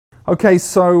Okay,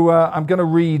 so I'm going to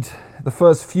read the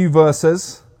first few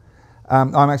verses.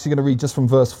 I'm actually going to read just from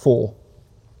verse 4,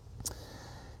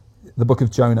 the book of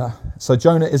Jonah. So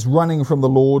Jonah is running from the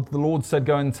Lord. The Lord said,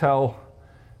 go and tell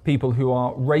people who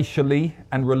are racially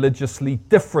and religiously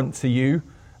different to you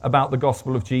about the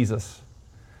gospel of Jesus.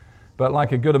 But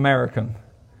like a good American,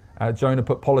 Jonah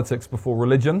put politics before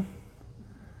religion,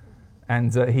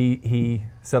 and he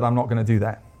said, I'm not going to do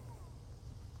that.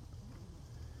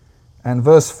 And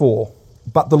verse 4,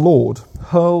 but the Lord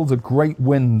hurled a great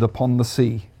wind upon the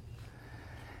sea,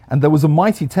 and there was a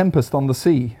mighty tempest on the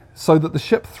sea, so that the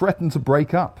ship threatened to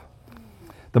break up.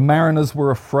 The mariners were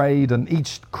afraid, and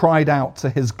each cried out to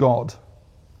his God.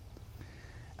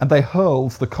 And they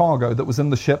hurled the cargo that was in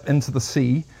the ship into the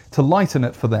sea to lighten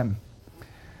it for them.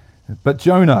 But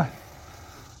Jonah,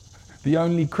 the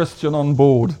only Christian on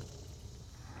board,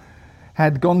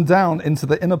 had gone down into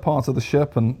the inner part of the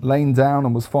ship and lain down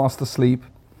and was fast asleep.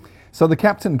 So the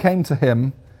captain came to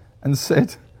him and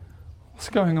said, what's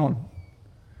going on?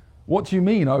 What do you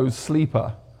mean, O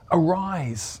sleeper?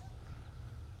 Arise.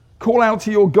 Call out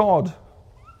to your God.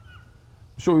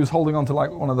 I'm sure he was holding on to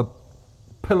like one of the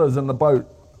pillars in the boat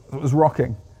that was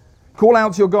rocking. Call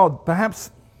out to your God.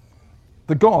 Perhaps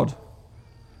the God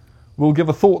will give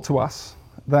a thought to us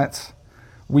that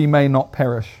we may not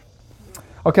perish.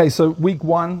 Okay, so week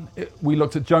 1, we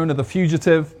looked at Jonah the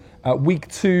fugitive. Week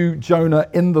 2, Jonah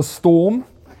in the storm.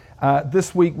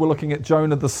 This week, we're looking at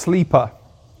Jonah the sleeper.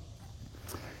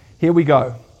 Here we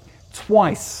go.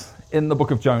 Twice in the book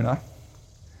of Jonah,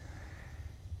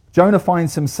 Jonah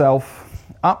finds himself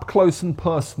up close and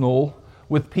personal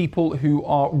with people who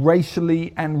are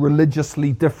racially and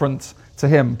religiously different to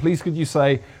him. Please could you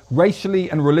say, racially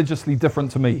and religiously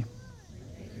different to me?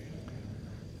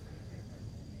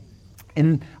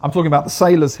 I'm talking about the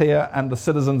sailors here and the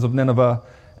citizens of Nineveh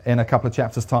in a couple of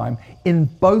chapters' time. In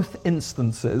both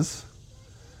instances,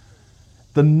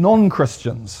 the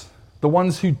non-Christians, the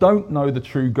ones who don't know the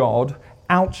true God,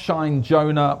 outshine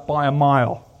Jonah by a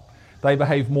mile. They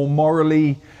behave more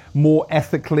morally, more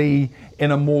ethically, in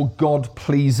a more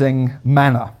God-pleasing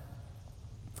manner.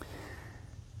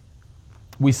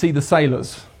 We see the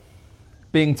sailors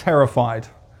being terrified.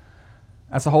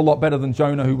 That's a whole lot better than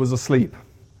Jonah, who was asleep.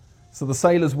 So the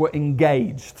sailors were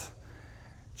engaged.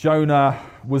 Jonah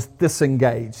was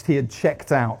disengaged. He had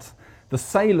checked out. The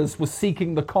sailors were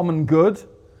seeking the common good,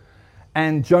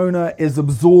 and Jonah is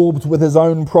absorbed with his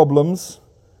own problems.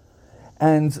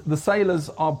 And the sailors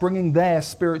are bringing their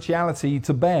spirituality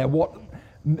to bear. What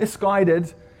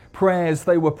misguided prayers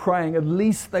they were praying, at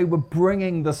least they were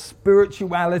bringing the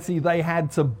spirituality they had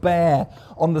to bear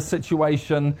on the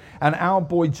situation. And our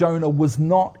boy Jonah was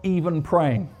not even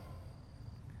praying.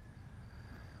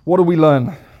 What do we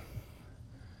learn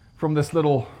from this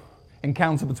little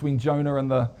encounter between Jonah and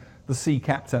the sea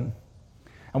captain?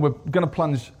 And we're going to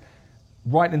plunge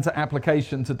right into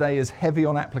application. Today is heavy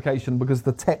on application because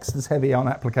the text is heavy on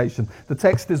application. The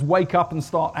text is wake up and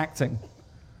start acting.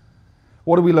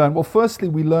 What do we learn? Well, firstly,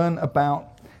 we learn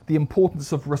about the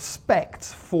importance of respect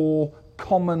for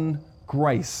common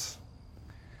grace.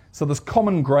 So there's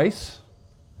common grace,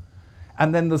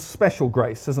 and then there's special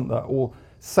grace, isn't there? Or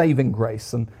saving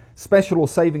grace. And special or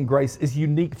saving grace is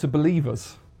unique to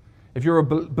believers. If you're a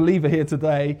believer here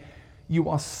today, you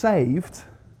are saved.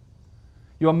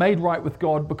 You are made right with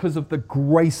God because of the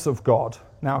grace of God.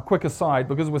 Now, a quick aside,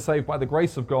 because we're saved by the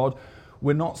grace of God,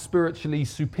 we're not spiritually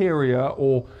superior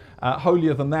or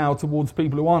holier than thou towards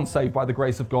people who aren't saved by the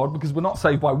grace of God, because we're not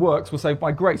saved by works, we're saved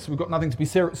by grace. We've got nothing to be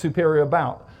superior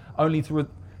about, only to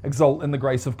exalt in the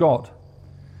grace of God.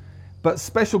 But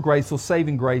special grace or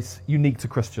saving grace, unique to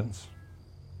Christians.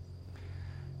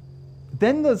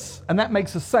 Then and that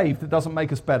makes us saved, it doesn't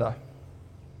make us better.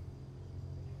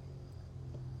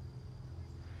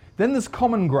 Then there's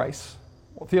common grace,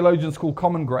 what theologians call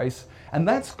common grace, and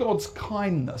that's God's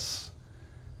kindness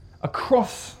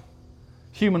across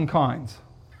humankind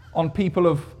on people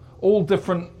of all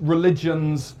different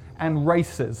religions and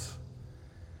races.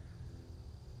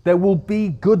 There will be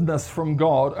goodness from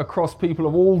God across people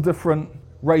of all different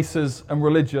races and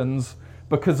religions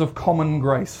because of common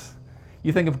grace.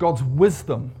 You think of God's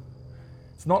wisdom.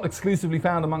 It's not exclusively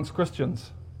found amongst Christians.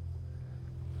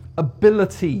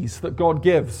 Abilities that God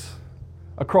gives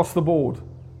across the board.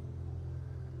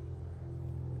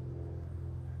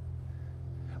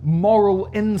 Moral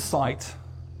insight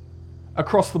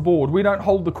across the board. We don't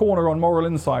hold the corner on moral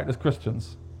insight as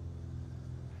Christians.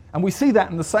 And we see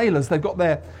that in the sailors. They've got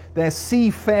their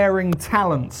seafaring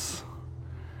talents,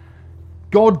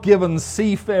 God-given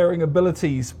seafaring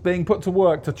abilities being put to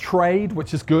work to trade,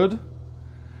 which is good.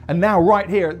 And now right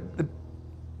here,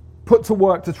 put to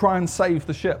work to try and save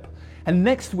the ship. And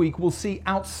next week we'll see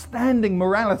outstanding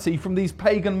morality from these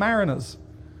pagan mariners.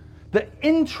 The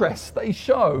interest they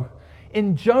show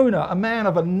in Jonah, a man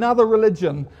of another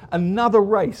religion, another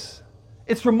race.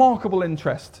 It's remarkable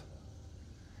interest.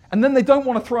 And then they don't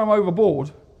want to throw him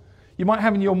overboard. You might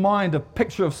have in your mind a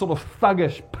picture of sort of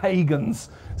thuggish pagans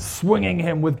swinging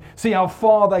him with, see how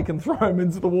far they can throw him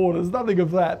into the waters. Nothing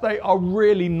of that. They are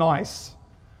really nice.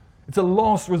 It's a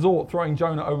last resort throwing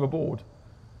Jonah overboard.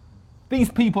 These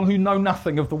people who know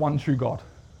nothing of the one true God.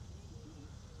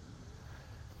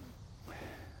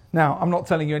 Now, I'm not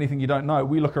telling you anything you don't know.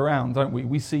 We look around, don't we?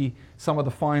 We see some of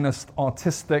the finest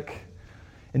artistic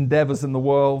endeavors in the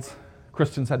world.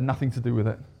 Christians had nothing to do with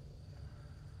it.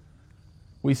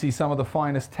 We see some of the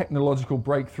finest technological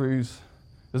breakthroughs.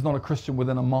 There's not a Christian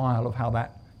within a mile of how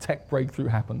that tech breakthrough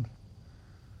happened.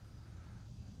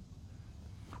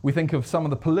 We think of some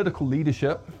of the political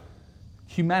leadership,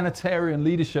 humanitarian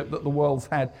leadership that the world's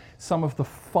had. Some of the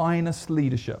finest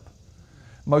leadership,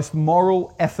 most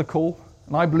moral, ethical,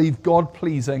 and I believe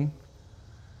God-pleasing,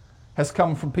 has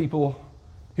come from people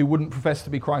who wouldn't profess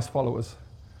to be Christ followers.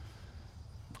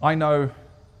 I know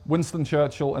Winston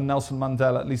Churchill and Nelson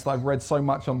Mandela, at least I've read so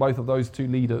much on both of those two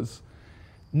leaders.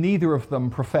 Neither of them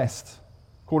professed,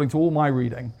 according to all my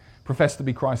reading, professed to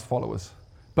be Christ followers.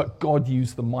 But God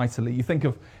used them mightily. You think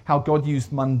of how God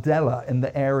used Mandela in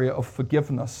the area of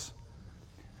forgiveness.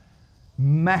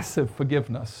 Massive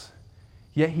forgiveness.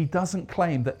 Yet he doesn't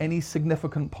claim that any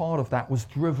significant part of that was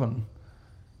driven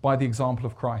by the example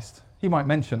of Christ. He might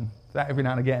mention that every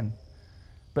now and again,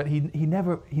 but he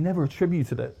never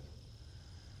attributed it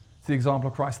to the example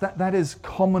of Christ. That is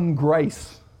common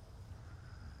grace.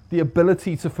 The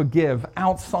ability to forgive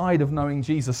outside of knowing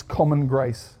Jesus, common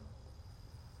grace.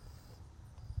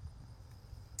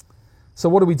 So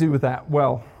what do we do with that?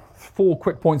 Well, 4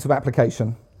 quick points of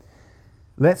application.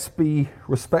 Let's be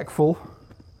respectful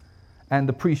and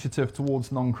appreciative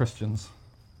towards non-Christians.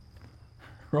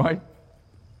 Right?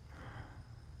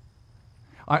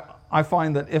 I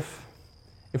find that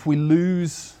if we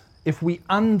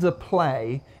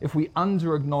underplay, if we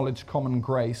under-acknowledge common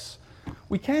grace,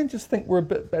 we can just think we're a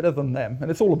bit better than them,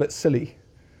 and it's all a bit silly.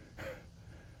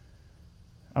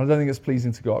 I don't think it's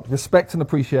pleasing to God. Respect and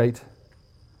appreciate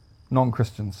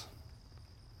non-Christians.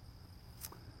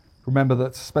 Remember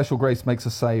that special grace makes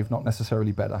us saved, not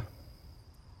necessarily better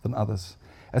than others.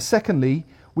 Secondly,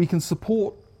 we can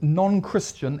support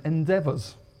non-Christian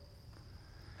endeavors,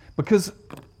 because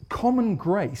common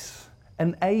grace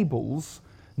enables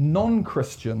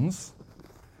non-Christians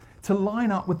to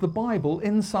line up with the Bible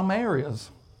in some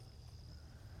areas.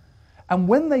 And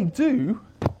when they do,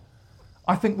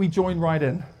 I think we join right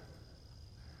in.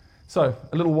 So,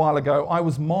 a little while ago, I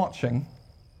was marching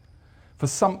for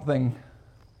something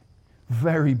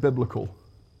very biblical.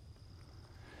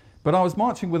 But I was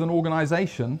marching with an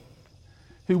organization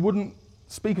who wouldn't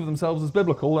speak of themselves as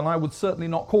biblical, and I would certainly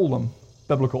not call them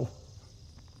biblical.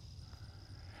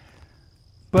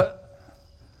 But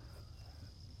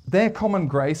their common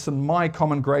grace and my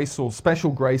common grace or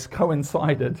special grace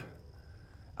coincided,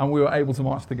 and we were able to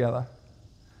march together.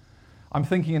 I'm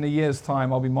thinking in a year's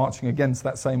time I'll be marching against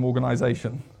that same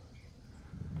organization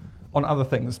on other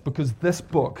things, because this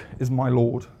book is my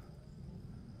Lord.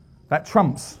 That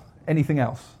trumps anything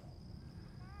else.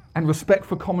 And respect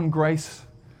for common grace,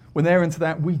 when they're into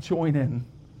that, we join in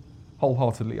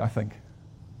wholeheartedly, I think.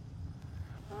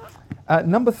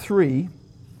 Number 3,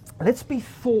 let's be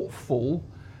thoughtful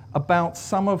about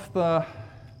some of the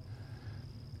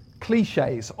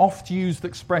cliches, oft-used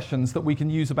expressions that we can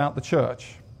use about the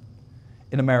church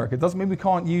in America. It doesn't mean we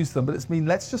can't use them, but it's mean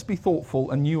let's just be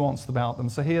thoughtful and nuanced about them.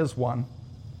 So here's one.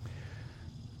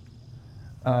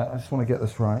 I just want to get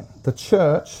this right. The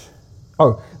church...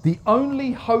 the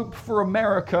only hope for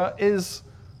America is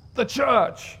the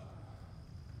church.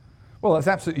 Well, that's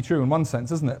absolutely true in one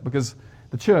sense, isn't it? Because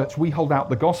the church, we hold out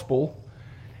the gospel.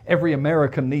 Every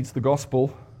American needs the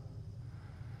gospel.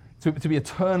 To be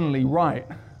eternally right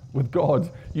with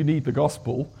God, you need the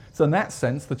gospel. So in that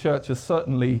sense, the church is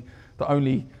certainly the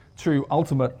only true,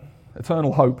 ultimate,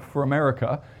 eternal hope for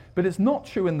America. But it's not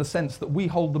true in the sense that we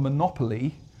hold the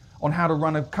monopoly on how to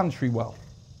run a country well.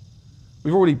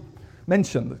 We've already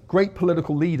mentioned that great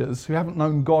political leaders who haven't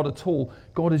known God at all,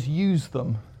 God has used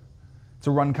them to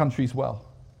run countries well.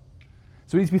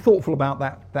 So we need to be thoughtful about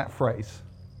that phrase.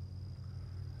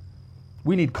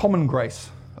 We need common grace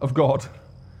of God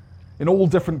in all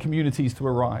different communities to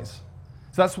arise.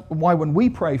 So that's why when we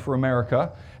pray for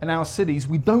America and our cities,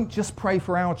 we don't just pray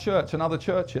for our church and other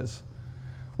churches.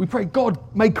 We pray, God,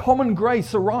 may common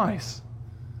grace arise.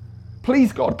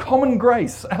 Please, God, common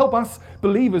grace, help us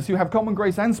believers who have common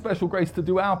grace and special grace to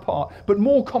do our part, but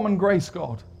more common grace,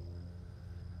 God.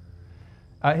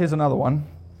 Here's another one.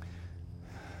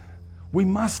 We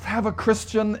must have a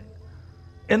Christian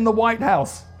in the White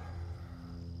House.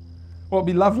 Well, it'd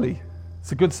be lovely.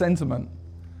 It's a good sentiment.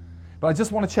 But I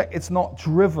just want to check it's not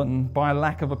driven by a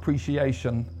lack of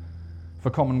appreciation for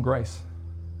common grace.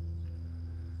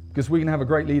 Because we can have a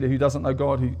great leader who doesn't know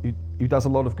God, who does a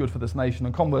lot of good for this nation.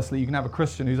 And conversely, you can have a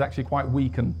Christian who's actually quite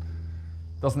weak and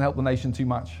doesn't help the nation too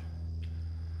much.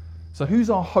 So who's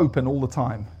our hope in all the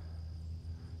time?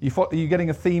 Are you getting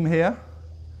a theme here?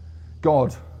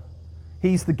 God.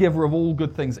 He's the giver of all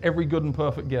good things. Every good and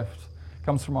perfect gift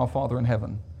comes from our Father in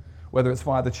heaven, whether it's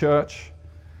via the church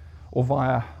or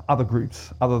via other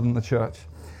groups other than the church.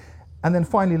 And then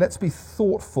finally, let's be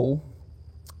thoughtful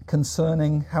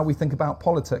concerning how we think about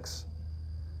politics.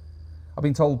 I've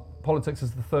been told politics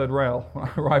is the third rail. When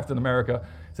I arrived in America,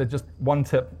 it said just one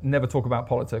tip, never talk about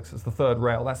politics. It's the third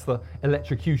rail. That's the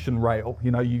electrocution rail. You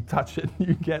know, you touch it,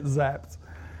 you get zapped.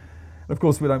 And of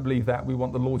course, we don't believe that. We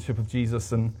want the lordship of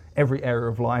Jesus in every area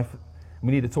of life.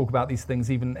 We need to talk about these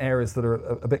things, even in areas that are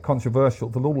a bit controversial.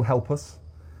 The Lord will help us.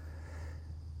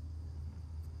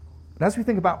 But as we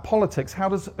think about politics, how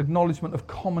does acknowledgement of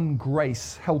common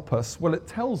grace help us? Well, it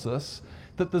tells us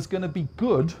that there's going to be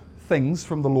good things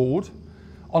from the Lord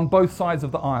on both sides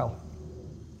of the aisle.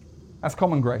 That's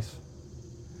common grace.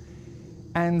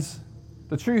 And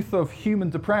the truth of human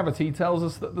depravity tells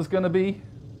us that there's going to be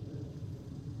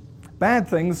bad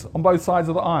things on both sides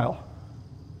of the aisle.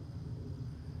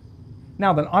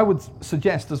 Now then, I would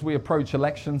suggest as we approach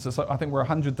elections, so I think we're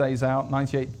 100 days out,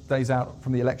 98 days out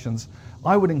from the elections,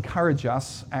 I would encourage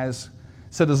us as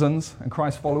citizens and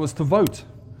Christ followers to vote.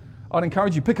 I'd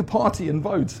encourage you, pick a party and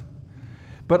vote.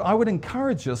 But I would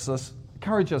encourage us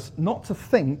not to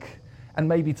think and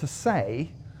maybe to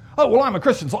say, oh, well, I'm a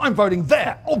Christian, so I'm voting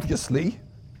there, obviously.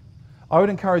 I would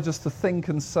encourage us to think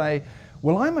and say,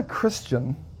 well, I'm a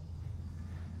Christian.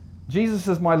 Jesus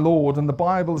is my Lord, and the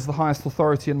Bible is the highest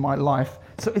authority in my life.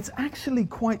 So it's actually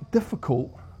quite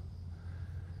difficult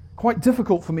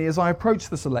for me as I approach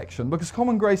this election, because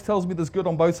common grace tells me there's good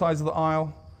on both sides of the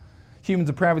aisle. Human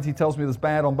depravity tells me there's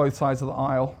bad on both sides of the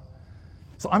aisle.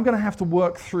 So I'm going to have to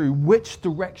work through which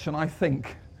direction I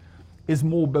think is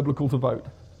more biblical to vote.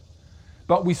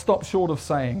 But we stop short of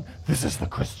saying, this is the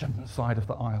Christian side of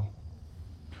the aisle,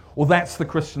 or that's the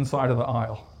Christian side of the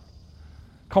aisle.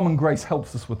 Common grace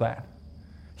helps us with that.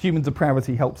 Human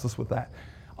depravity helps us with that.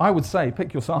 I would say,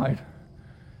 pick your side,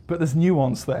 but there's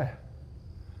nuance there,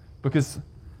 because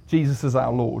Jesus is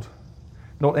our Lord,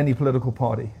 not any political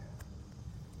party.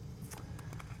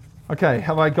 Okay,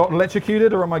 have I got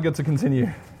electrocuted, or am I good to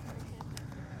continue?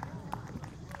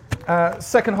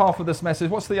 Second half of this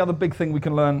message, what's the other big thing we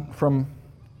can learn from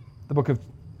the book of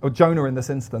Jonah in this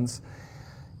instance?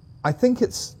 I think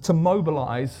it's to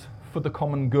mobilize for the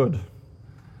common good.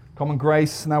 Common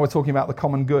grace, now we're talking about the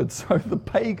common good. So the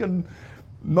pagan,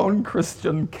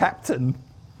 non-Christian captain,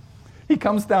 he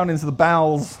comes down into the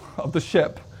bowels of the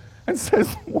ship and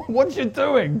says, what are you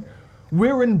doing?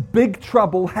 We're in big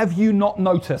trouble, have you not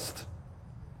noticed?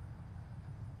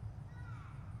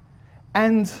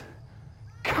 And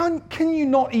can you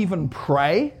not even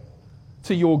pray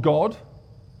to your God?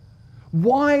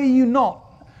 Why are you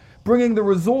not bringing the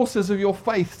resources of your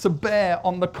faith to bear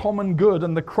on the common good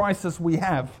and the crisis we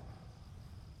have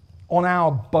on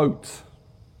our boat?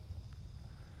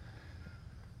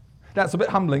 That's a bit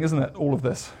humbling, isn't it, all of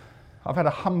this? I've had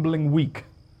a humbling week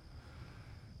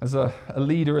as a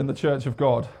leader in the Church of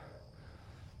God.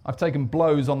 I've taken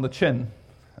blows on the chin,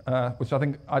 which I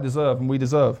think I deserve and we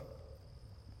deserve,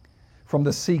 from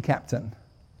the sea captain.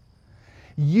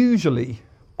 Usually,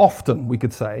 often we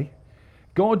could say,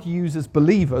 God uses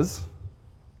believers.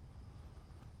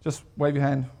 Just wave your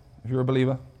hand if you're a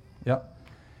believer. Yeah.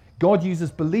 God uses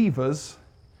believers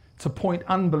to point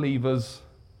unbelievers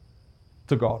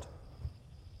to God.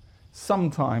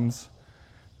 Sometimes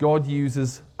God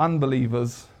uses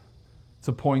unbelievers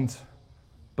to point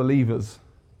believers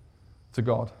to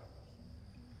God.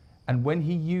 And when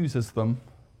he uses them,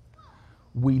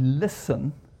 we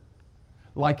listen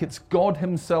like it's God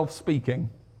himself speaking,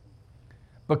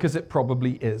 because it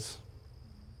probably is.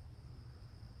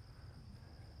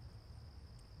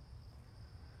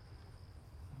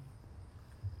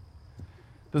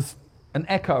 There's an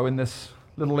echo in this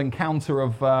little encounter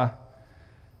of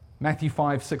Matthew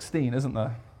 5:16, isn't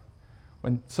there?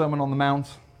 When Sermon on the Mount,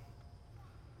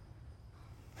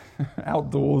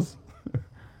 outdoors,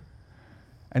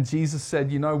 and Jesus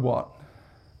said, you know what?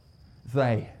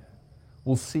 They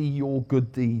will see your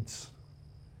good deeds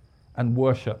and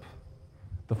worship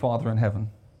the Father in heaven.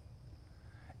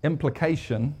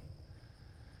 Implication,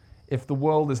 if the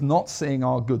world is not seeing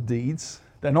our good deeds,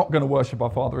 they're not going to worship our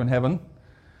Father in heaven.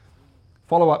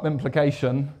 Follow-up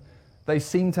implication, they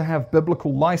seem to have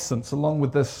biblical license along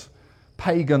with this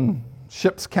pagan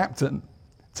ship's captain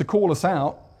to call us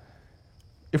out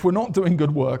if we're not doing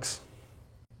good works.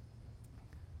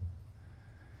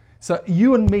 So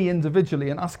you and me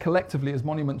individually and us collectively as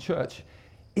Monument Church,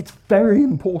 it's very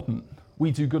important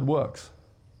we do good works.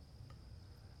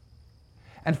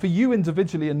 And for you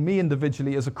individually and me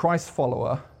individually as a Christ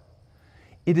follower,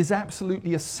 it is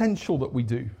absolutely essential that we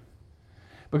do.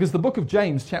 Because the book of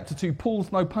James, chapter 2,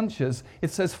 pulls no punches.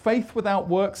 It says faith without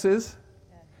works is?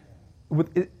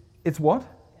 It's what?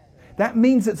 That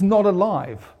means it's not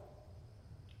alive.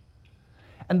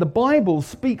 And the Bible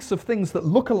speaks of things that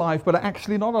look alive but are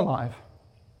actually not alive.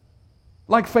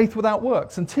 Like faith without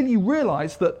works. Until you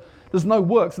realize that there's no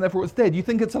works and therefore it's dead, you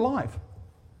think it's alive.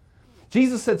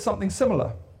 Jesus said something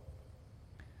similar.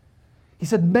 He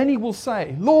said, many will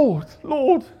say, Lord,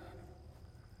 Lord,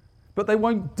 but they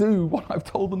won't do what I've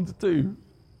told them to do.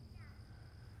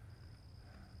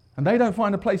 And they don't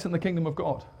find a place in the kingdom of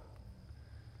God.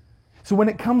 So when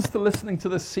it comes to listening to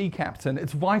this sea captain,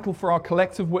 it's vital for our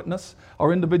collective witness,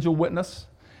 our individual witness,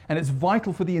 and it's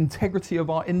vital for the integrity of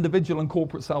our individual and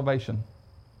corporate salvation.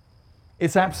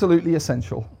 It's absolutely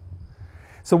essential.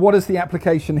 So what is the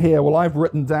application here? Well, I've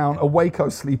written down a Waco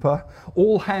sleeper,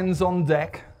 all hands on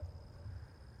deck.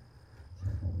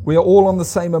 We are all on the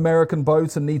same American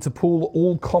boat and need to pool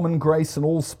all common grace and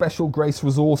all special grace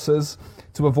resources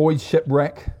to avoid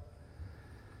shipwreck.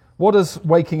 What does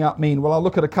waking up mean? Well, I'll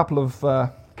look at a couple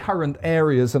of current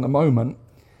areas in a moment.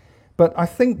 But I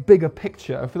think bigger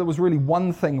picture, if there was really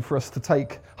one thing for us to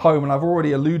take home, and I've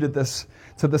already alluded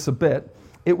to this a bit,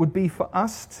 it would be for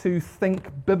us to think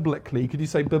biblically. Could you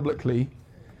say biblically?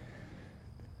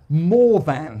 More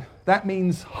than. That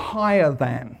means higher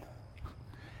than.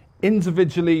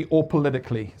 Individually or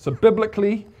politically. So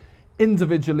biblically,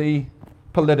 individually,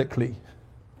 politically.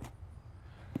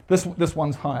 This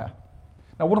one's higher.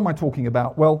 Now what am I talking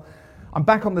about? Well, I'm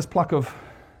back on this pluck of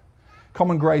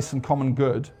common grace and common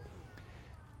good.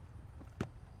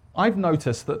 I've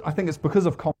noticed that, I think it's because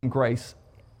of common grace,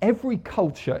 every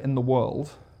culture in the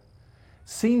world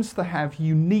seems to have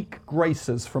unique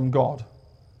graces from God.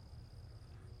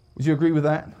 Would you agree with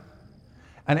that?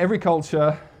 And every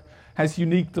culture has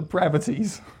unique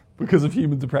depravities because of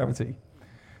human depravity.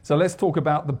 So let's talk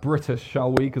about the British,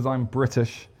 shall we? Because I'm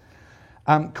British.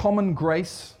 Common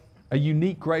grace, a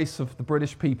unique grace of the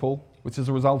British people, which is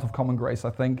a result of common grace,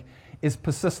 I think, is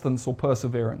persistence or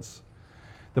perseverance.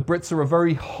 The Brits are a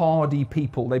very hardy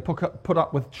people. They put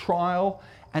up with trial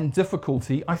and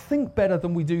difficulty, I think, better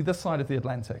than we do this side of the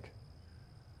Atlantic.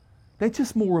 They're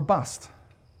just more robust.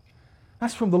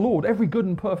 That's from the Lord. Every good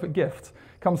and perfect gift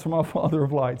comes from our Father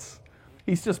of lights.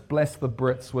 He's just blessed the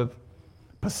Brits with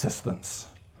persistence,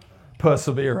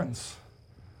 perseverance.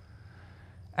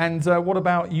 And what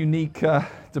about unique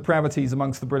depravities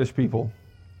amongst the British people?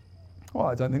 Well,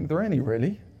 I don't think there are any,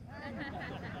 really.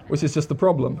 Which is just the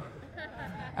problem.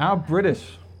 Our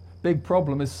British big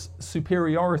problem is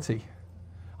superiority.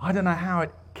 I don't know how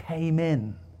it came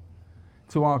in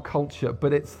to our culture,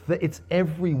 but it's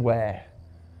everywhere.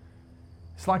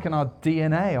 It's like in our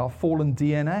DNA, our fallen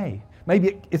DNA.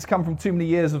 Maybe it's come from too many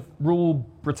years of rule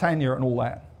Britannia and all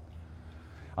that.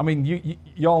 I mean,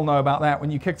 you all know about that. When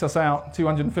you kicked us out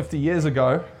 250 years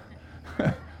ago,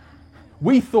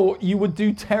 we thought you would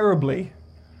do terribly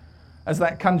as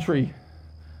that country,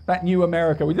 that new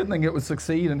America. We didn't think it would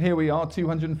succeed, and here we are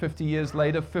 250 years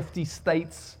later, 50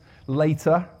 states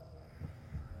later,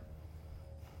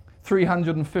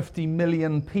 350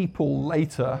 million people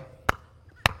later.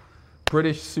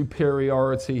 British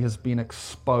superiority has been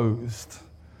exposed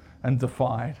and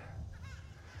defied.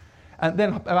 And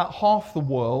then about half the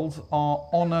world are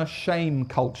honor-shame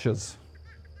cultures.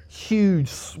 Huge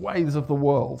swathes of the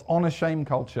world, honor-shame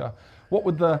culture. What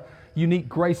would the unique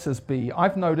graces be?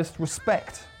 I've noticed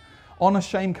respect.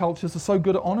 Honor-shame cultures are so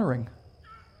good at honoring.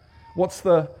 What's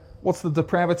the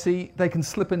depravity? They can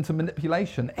slip into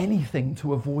manipulation, anything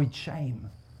to avoid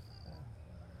shame.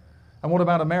 And what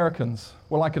about Americans?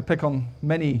 Well, I could pick on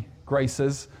many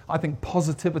graces. I think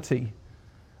positivity.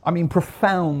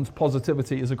 Profound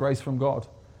positivity is a grace from God.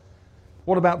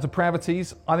 What about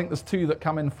depravities? I think there's two that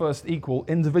come in first equal.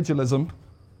 Individualism.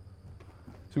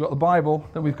 So we've got the Bible,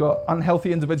 then we've got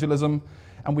unhealthy individualism,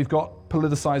 and we've got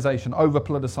politicization,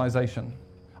 over-politicization.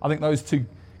 I think those two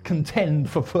contend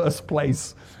for first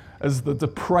place as the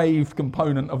depraved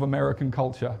component of American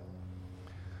culture.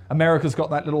 America's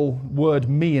got that little word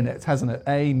me in it, hasn't it?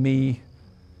 A, me,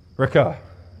 Rika.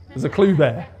 There's a clue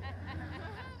there.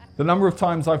 The number of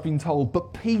times I've been told,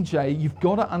 but PJ, you've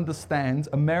got to understand,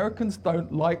 Americans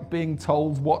don't like being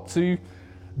told what to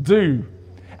do.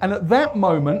 And at that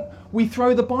moment, we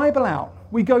throw the Bible out.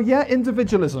 We go, yeah,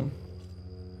 individualism.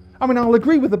 I mean, I'll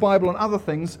agree with the Bible on other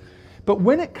things, but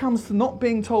when it comes to not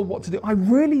being told what to do, I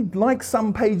really like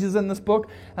some pages in this book,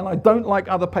 and I don't like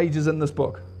other pages in this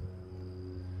book.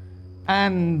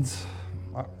 And,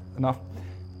 enough.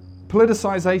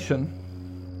 Politicization,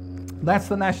 that's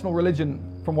the national religion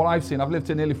from what I've seen. I've lived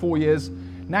here nearly 4 years.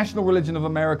 National religion of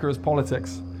America is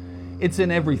politics. It's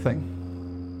in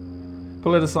everything.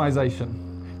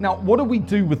 Politicization. Now, what do we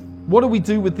do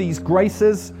with these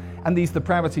graces and these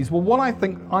depravities? Well, what I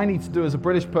think I need to do as a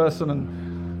British person,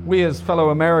 and we as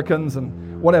fellow Americans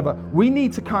and whatever, we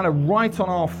need to kind of write on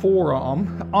our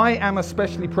forearm, I am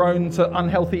especially prone to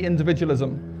unhealthy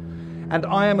individualism, and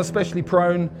I am especially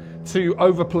prone to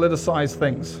over-politicize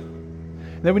things.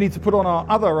 Then we need to put on our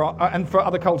other, and for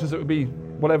other cultures it would be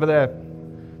whatever their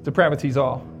depravities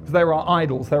are, because they're our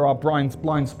idols, they're our blind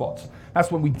spots.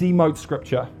 That's when we demote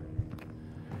Scripture.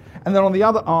 And then on the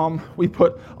other arm, we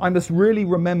put, I must really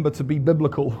remember to be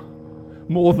biblical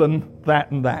more than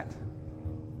that and that.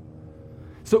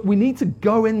 So we need to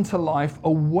go into life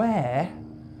aware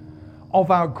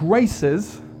of our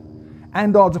graces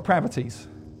and our depravities,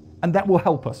 and that will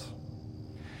help us.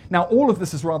 Now, all of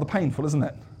this is rather painful, isn't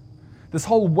it? This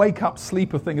whole wake-up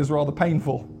sleeper thing is rather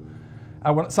painful.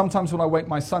 Sometimes when I wake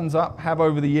my sons up, have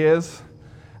over the years,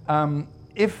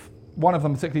 if one of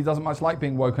them particularly doesn't much like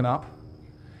being woken up,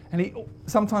 and he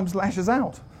sometimes lashes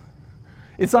out.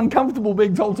 It's uncomfortable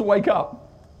being told to wake up.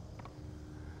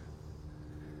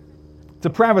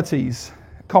 Depravities,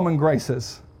 common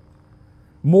graces,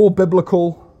 more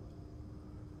biblical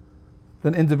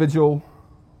than individual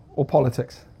or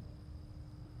politics.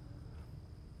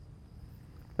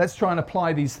 Let's try and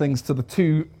apply these things to the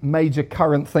two major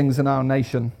current things in our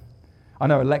nation. I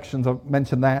know elections, I've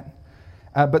mentioned that,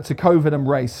 but to COVID and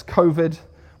race. COVID,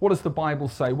 what does the Bible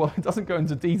say? Well, it doesn't go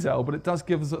into detail, but it does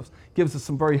gives us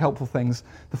some very helpful things.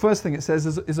 The first thing it says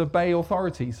is obey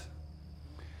authorities.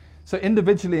 So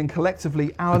individually and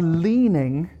collectively, our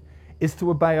leaning is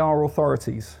to obey our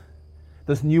authorities.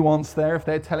 There's nuance there. If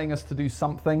they're telling us to do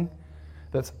something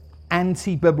that's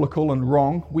anti-biblical and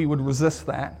wrong, we would resist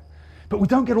that. But we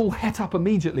don't get all het up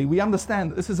immediately. We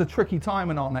understand that this is a tricky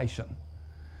time in our nation.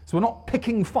 So we're not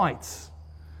picking fights.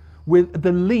 With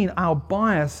the lean, our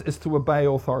bias is to obey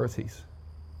authorities.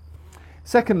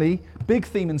 Secondly, big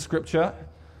theme in Scripture,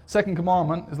 second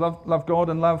commandment is love God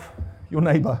and love your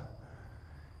neighbor.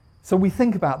 So we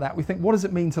think about that. We think, what does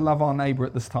it mean to love our neighbor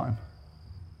at this time?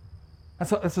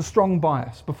 That's a strong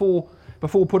bias. Before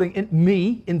putting in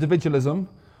me, individualism,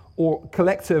 or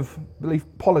collective belief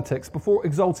politics, before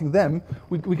exalting them,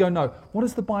 we go, no, what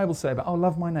does the Bible say about,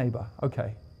 love my neighbor?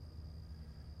 Okay.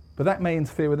 But that may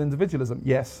interfere with individualism,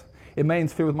 yes. It may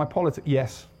interfere with my politics,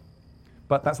 yes.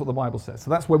 But that's what the Bible says. So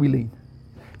that's where we lean.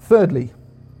 Thirdly,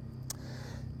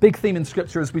 big theme in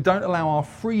Scripture is we don't allow our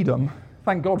freedom,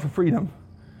 thank God for freedom,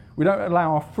 we don't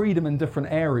allow our freedom in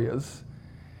different areas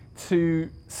to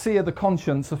sear the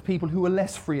conscience of people who are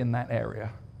less free in that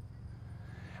area.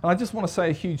 And I just want to say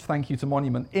a huge thank you to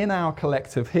Monument. In our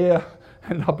collective here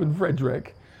and up in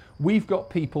Frederick, we've got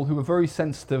people who are very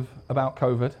sensitive about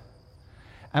COVID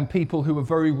and people who are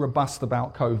very robust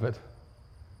about COVID.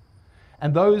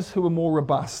 And those who are more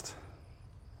robust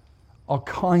are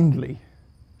kindly,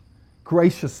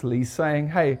 graciously saying,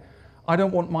 hey, I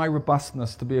don't want my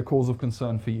robustness to be a cause of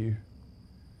concern for you.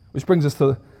 Which brings us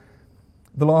to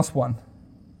the last one.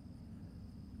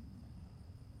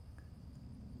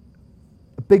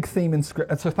 Big theme in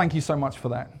Scripture, so thank you so much for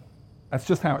that. That's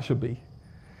just how it should be.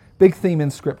 Big theme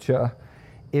in Scripture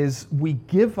is we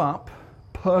give up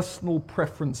personal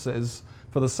preferences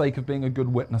for the sake of being a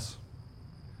good witness.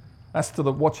 That's to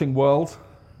the watching world.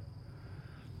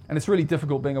 And it's really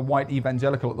difficult being a white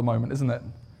evangelical at the moment, isn't it?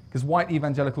 Because white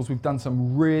evangelicals, we've done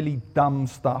some really dumb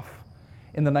stuff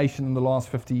in the nation in the last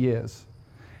 50 years.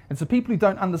 And so people who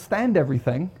don't understand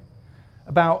everything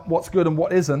about what's good and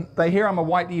what isn't, they hear I'm a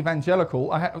white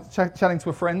evangelical. I was chatting to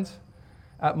a friend,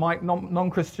 Mike,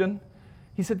 non-Christian.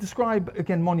 He said, describe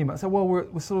again Monument. I said, well,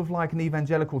 we're sort of like an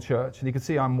evangelical church, and he could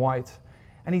see I'm white.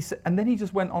 And he said, and then he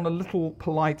just went on a little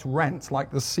polite rant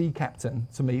like the sea captain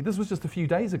to me. This was just a few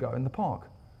days ago in the park.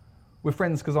 We're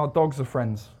friends because our dogs are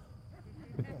friends,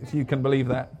 if you can believe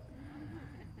that.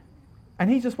 And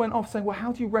he just went off saying, well,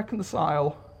 how do you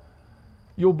reconcile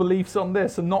your beliefs on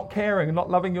this and not caring and not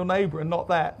loving your neighbor and not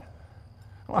that?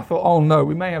 And I thought, oh no,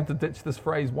 we may have to ditch this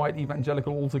phrase white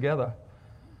evangelical altogether.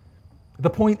 The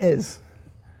point is,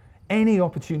 Any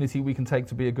opportunity we can take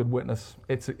to be a good witness,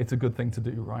 it's a good thing to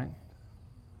do, right?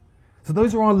 So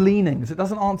those are our leanings. It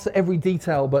doesn't answer every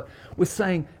detail, but we're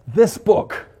saying, this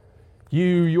book,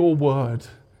 your word,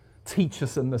 teach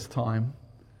us in this time.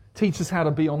 Teach us how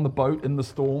to be on the boat in the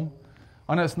storm.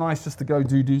 I know it's nice just to go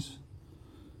doo-doos,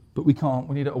 but we can't.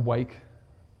 We need to awake.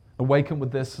 Awaken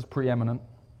with this as preeminent.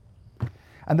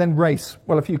 And then race.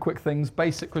 Well, a few quick things.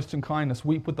 Basic Christian kindness.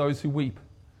 Weep with those who weep.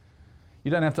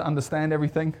 You don't have to understand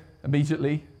everything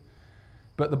immediately,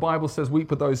 but the Bible says weep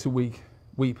with those who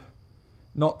weep.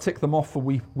 Not tick them off for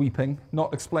weeping.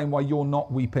 Not explain why you're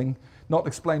not weeping. Not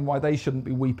explain why they shouldn't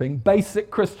be weeping. Basic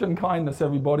Christian kindness,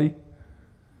 everybody.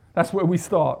 That's where we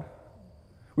start.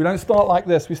 We don't start like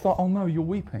this. We start, oh no, you're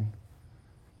weeping.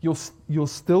 You're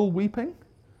still weeping?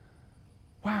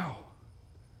 Wow.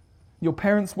 Your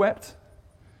parents wept?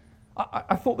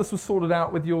 I thought this was sorted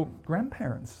out with your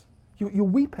grandparents. You're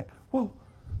weeping. Well,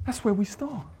 that's where we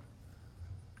start.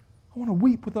 I want to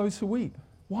weep with those who weep.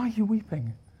 Why are you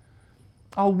weeping?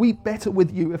 I'll weep better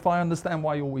with you if I understand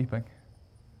why you're weeping.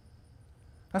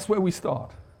 That's where we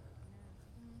start.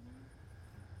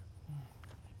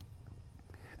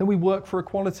 Then we work for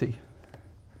equality.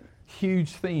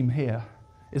 Huge theme here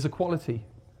is equality.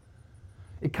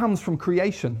 It comes from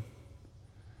creation.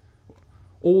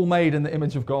 All made in the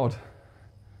image of God.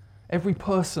 Every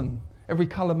person, every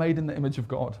color made in the image of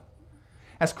God.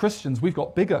 As Christians, we've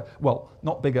got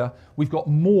we've got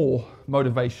more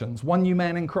motivations. One new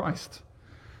man in Christ.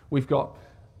 We've got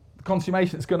the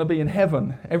consummation that's going to be in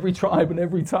heaven, every tribe and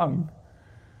every tongue.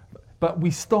 But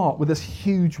we start with this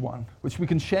huge one, which we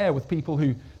can share with people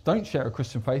who don't share a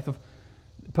Christian faith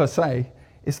per se,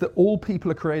 is that all people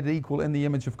are created equal in the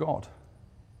image of God.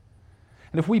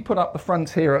 And if we put up the front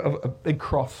here of a big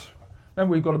cross,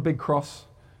 remember we've got a big cross,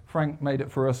 Frank made it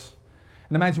for us,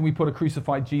 and imagine we put a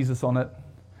crucified Jesus on it,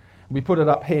 and we put it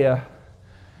up here,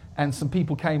 and some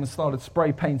people came and started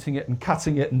spray painting it and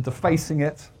cutting it and defacing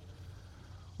it,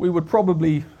 we would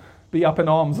probably be up in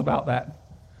arms about that.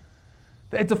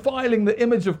 They're defiling the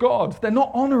image of God. They're not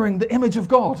honoring the image of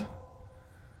God.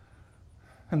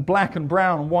 And black and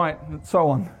brown and white and so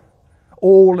on,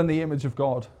 all in the image of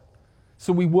God.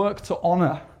 So we work to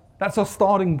honor. That's our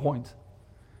starting point.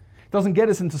 It doesn't get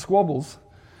us into squabbles.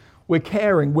 We're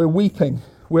caring, we're weeping,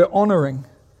 we're honoring.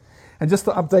 And just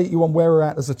to update you on where we're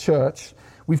at as a church,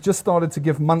 we've just started to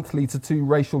give monthly to 2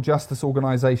 racial justice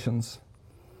organizations.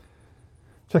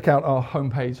 Check out our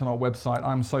homepage on our website.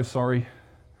 I'm so sorry.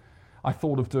 I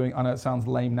know it sounds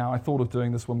lame now, I thought of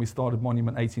doing this when we started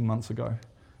Monument 18 months ago.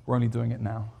 We're only doing it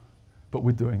now, but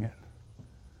we're doing it.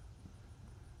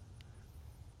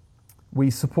 We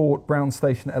support Brown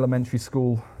Station Elementary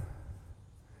School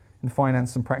in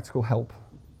finance and practical help.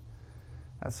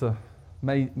 That's a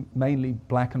mainly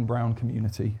black and brown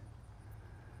community.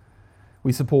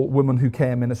 We support Women Who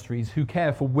Care Ministries, who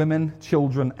care for women,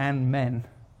 children, and men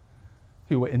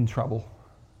who are in trouble.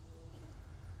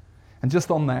 And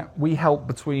just on that, we help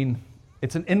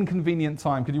it's an inconvenient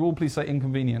time. Could you all please say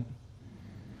inconvenient?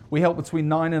 We help between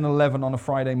 9 and 11 on a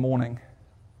Friday morning.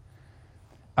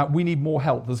 We need more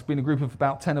help. There's been a group of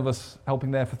about 10 of us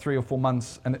helping there for 3 or 4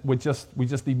 months, and we just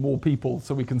need more people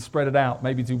so we can spread it out,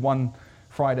 maybe do 1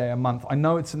 Friday a month. I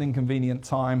know it's an inconvenient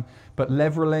time, but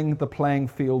leveling the playing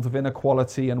field of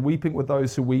inequality and weeping with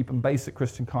those who weep and basic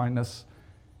Christian kindness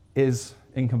is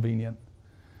inconvenient.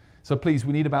 So please,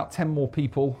 we need about 10 more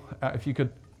people. If you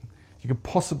could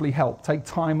possibly help, take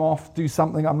time off, do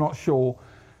something, I'm not sure,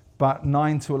 but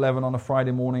 9 to 11 on a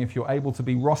Friday morning, if you're able to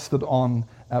be rostered on,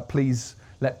 please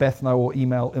let Beth know or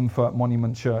email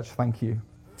info@Monument Church. Thank you.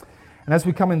 And as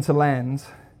we come into land,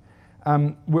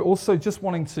 we're also just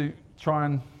wanting to try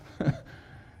and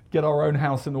get our own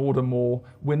house in order more.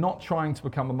 We're not trying to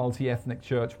become a multi-ethnic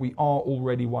church. We are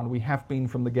already one. We have been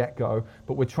from the get-go,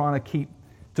 but we're trying to keep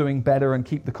doing better and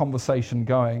keep the conversation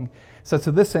going. So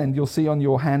to this end, you'll see on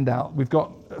your handout, we've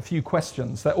got a few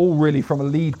questions. They're all really from a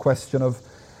lead question of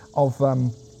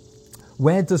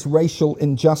where does racial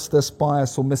injustice,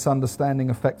 bias, or misunderstanding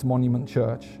affect Monument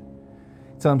Church?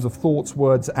 In terms of thoughts,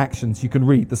 words, actions, you can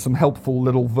read. There's some helpful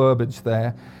little verbiage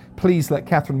there. Please let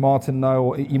Catherine Martin know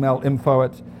or email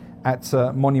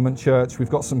info@Monument Church. We've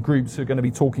got some groups who are going to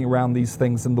be talking around these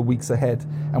things in the weeks ahead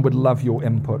and would love your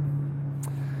input.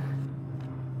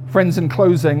 Friends, in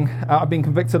closing, I've been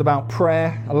convicted about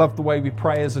prayer. I love the way we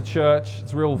pray as a church.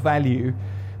 It's real value.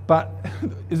 But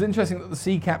it's interesting that the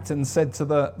sea captain said to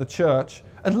the church,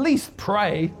 at least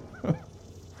pray.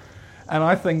 And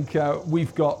I think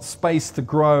we've got space to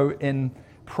grow in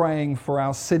praying for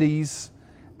our cities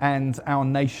and our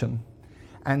nation.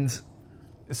 And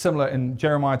similar in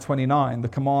Jeremiah 29, the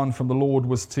command from the Lord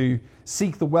was to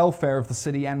seek the welfare of the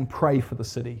city and pray for the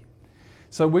city.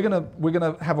 So we're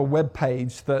gonna have a web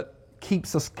page that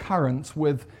keeps us current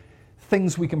with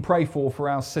things we can pray for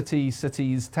our city,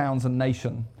 cities, towns, and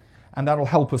nation, and that'll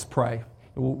help us pray.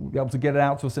 We'll be able to get it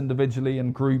out to us individually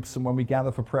in groups and when we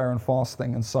gather for prayer and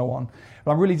fasting and so on.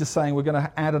 But I'm really just saying we're going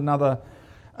to add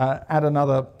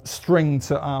another string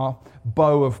to our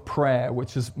bow of prayer,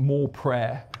 which is more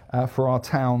prayer for our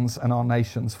towns and our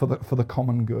nations, for the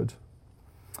common good.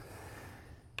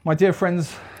 My dear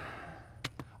friends,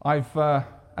 as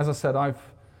I said, I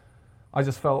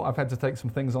just felt I've had to take some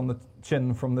things on the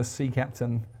chin from this sea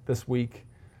captain this week.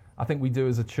 I think we do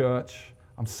as a church.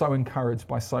 I'm so encouraged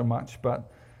by so much,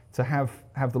 but to have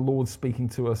the Lord speaking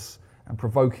to us and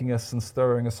provoking us and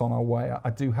stirring us on our way, I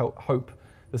do hope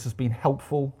this has been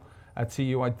helpful to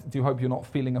you. I do hope you're not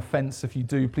feeling offense. If you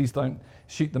do, please don't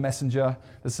shoot the messenger.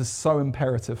 This is so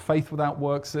imperative. Faith without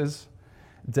works is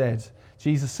dead.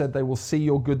 Jesus said they will see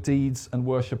your good deeds and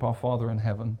worship our Father in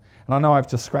heaven. And I know I've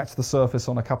just scratched the surface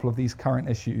on a couple of these current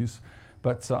issues,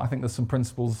 but I think there's some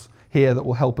principles here that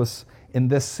will help us in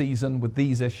this season with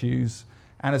these issues,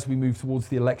 and as we move towards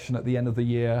the election at the end of the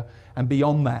year, and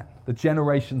beyond that, the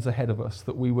generations ahead of us,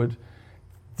 that we would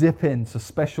dip into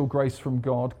special grace from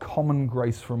God, common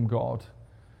grace from God,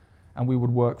 and we would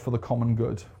work for the common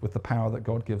good with the power that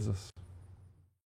God gives us.